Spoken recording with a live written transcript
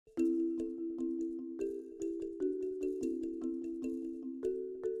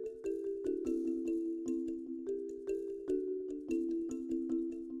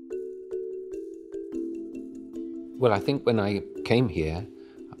Well, I think when I came here,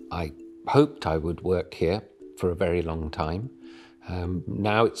 I hoped I would work here for a very long time.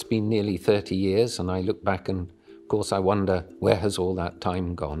 Now it's been nearly 30 years, and I look back and, of course, I wonder, where has all that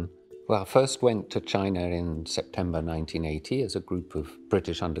time gone? Well, I first went to China in September 1980 as a group of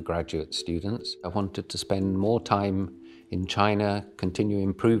British undergraduate students. I wanted to spend more time in China, continue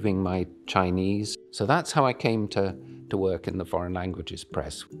improving my Chinese. So that's how I came to work in the Foreign Languages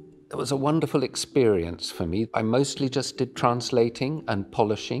Press. It was a wonderful experience for me. I mostly just did translating and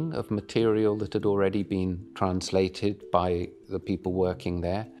polishing of material that had already been translated by the people working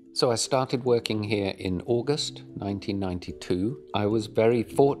there. So I started working here in August 1992. I was very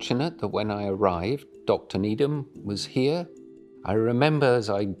fortunate that when I arrived, Dr. Needham was here. I remember as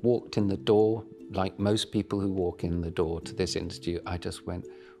I walked in the door, like most people who walk in the door to this institute, I just went,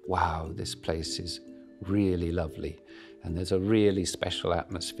 wow, this place is really lovely. And there's a really special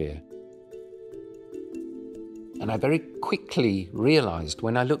atmosphere. And I very quickly realized,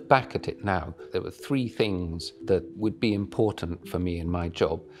 when I look back at it now, there were three things that would be important for me in my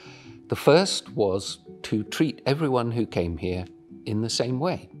job. The first was to treat everyone who came here in the same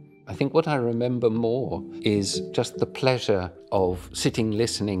way. I think what I remember more is just the pleasure of sitting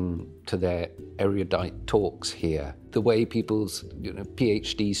listening to their erudite talks here. The way people's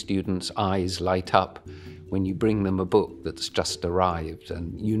PhD students' eyes light up when you bring them a book that's just arrived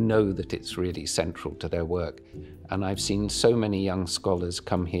and you know that it's really central to their work. And I've seen so many young scholars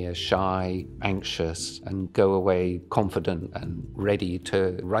come here shy, anxious, and go away confident and ready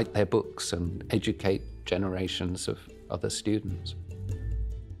to write their books and educate generations of other students.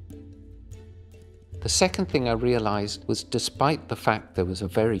 The second thing I realized was, despite the fact there was a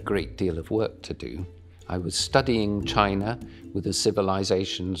very great deal of work to do, I was studying China with a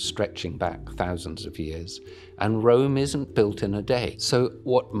civilization stretching back thousands of years, and Rome isn't built in a day. So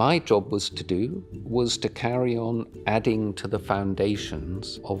what my job was to do was to carry on adding to the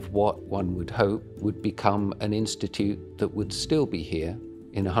foundations of what one would hope would become an institute that would still be here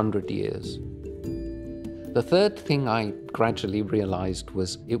in 100 years. The third thing I gradually realized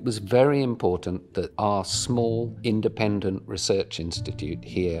was it was very important that our small independent research institute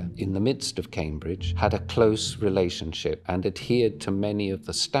here in the midst of Cambridge had a close relationship and adhered to many of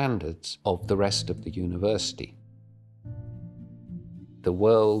the standards of the rest of the university. The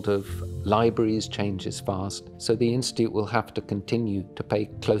world of libraries changes fast, so the institute will have to continue to pay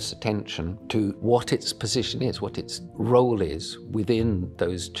close attention to what its position is, what its role is within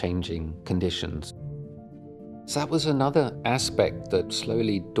those changing conditions. So that was another aspect that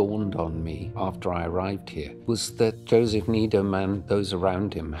slowly dawned on me after I arrived here, was that Joseph Needham and those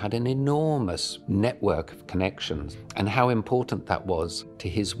around him had an enormous network of connections, and how important that was to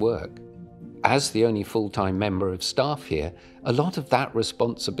his work. As the only full-time member of staff here, a lot of that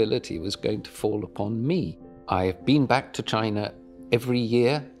responsibility was going to fall upon me. I've been back to China every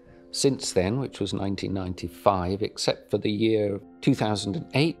year since then, which was 1995, except for the year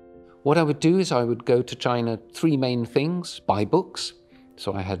 2008. What I would do is I would go to China, three main things: buy books.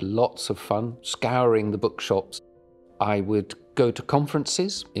 So I had lots of fun scouring the bookshops. I would go to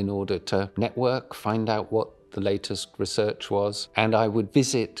conferences in order to network, find out what the latest research was. And I would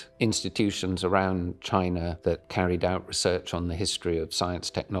visit institutions around China that carried out research on the history of science,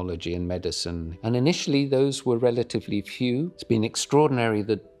 technology, and medicine. And initially those were relatively few. It's been extraordinary,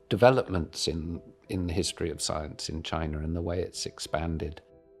 the developments in the history of science in China and the way it's expanded.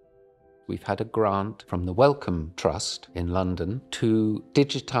 We've had a grant from the Wellcome Trust in London to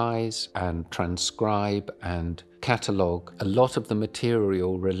digitize and transcribe and catalogue a lot of the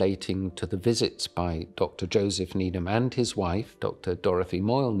material relating to the visits by Dr. Joseph Needham and his wife, Dr. Dorothy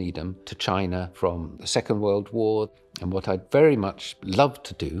Moyle Needham, to China from the Second World War. And what I'd very much love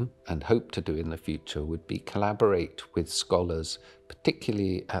to do and hope to do in the future would be collaborate with scholars,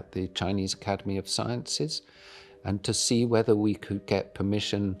 particularly at the Chinese Academy of Sciences, and to see whether we could get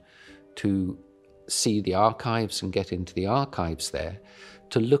permission to see the archives and get into the archives there,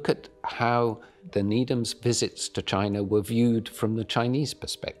 to look at how the Needham's visits to China were viewed from the Chinese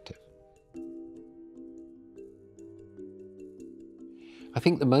perspective. I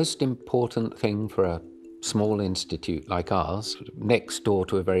think the most important thing for a small institute like ours, next door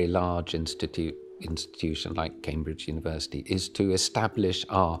to a very large institution like Cambridge University, is to establish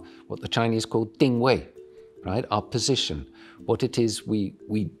what the Chinese call dingwei, right? Our position, what it is we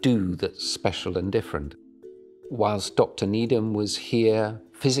do that's special and different. Whilst Dr. Needham was here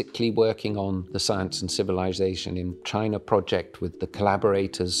physically working on the Science and Civilization in China project with the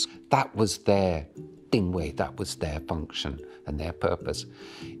collaborators, that was their dingwei, that was their function and their purpose.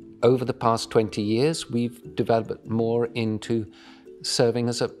 Over the past 20 years, we've developed more into serving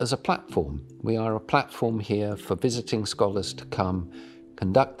as a platform. We are a platform here for visiting scholars to come,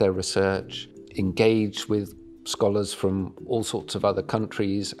 conduct their research, engage with scholars from all sorts of other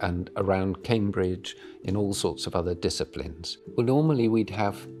countries and around Cambridge in all sorts of other disciplines. Well, normally we'd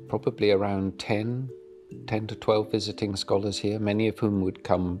have probably around 10 to 12 visiting scholars here, many of whom would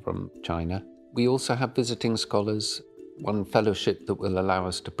come from China. We also have visiting scholars, one fellowship that will allow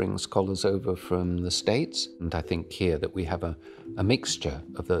us to bring scholars over from the States. And I think here that we have a mixture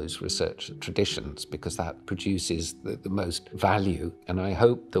of those research traditions, because that produces the most value. And I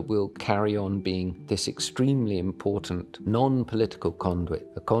hope that we'll carry on being this extremely important non-political conduit,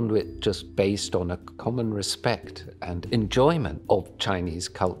 a conduit just based on a common respect and enjoyment of Chinese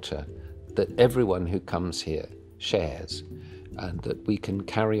culture that everyone who comes here shares, and that we can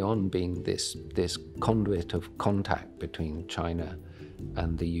carry on being this conduit of contact between China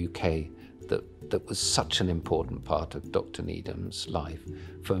and the UK that was such an important part of Dr. Needham's life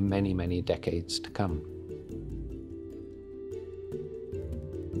for many, many decades to come.